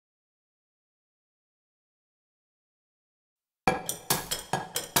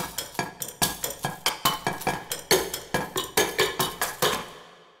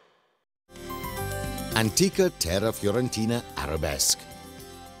Antiche Terre Fiorentine Arabesque.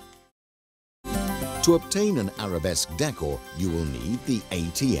 To obtain an arabesque decor, you will need the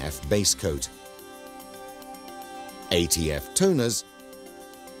ATF base coat, ATF toners,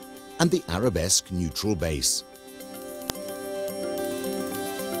 and the arabesque neutral base.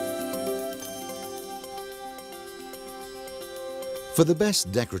 For the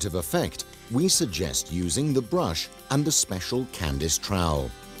best decorative effect, we suggest using the brush and the special Candis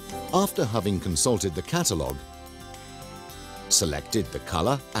trowel. After having consulted the catalogue, selected the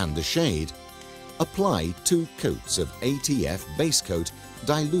colour and the shade, apply 2 coats of ATF base coat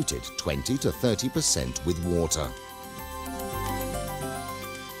diluted 20 to 30% with water.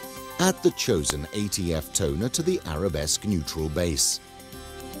 Add the chosen ATF toner to the arabesque neutral base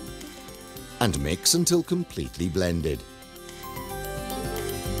and mix until completely blended.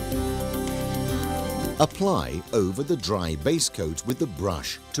 Apply over the dry base coat with the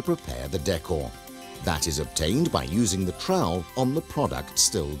brush to prepare the decor. That is obtained by using the trowel on the product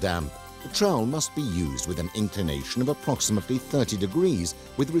still damp. The trowel must be used with an inclination of approximately 30 degrees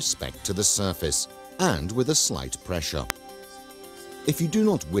with respect to the surface and with a slight pressure. If you do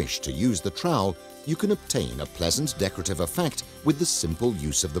not wish to use the trowel, you can obtain a pleasant decorative effect with the simple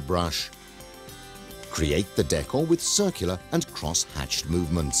use of the brush. Create the decor with circular and cross-hatched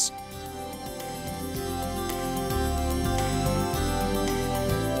movements.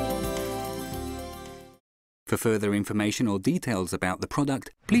 For further information or details about the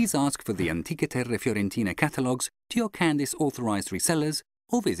product, please ask for the Antiche Terre Fiorentine catalogues to your Candis authorised resellers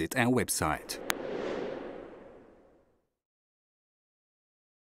or visit our website.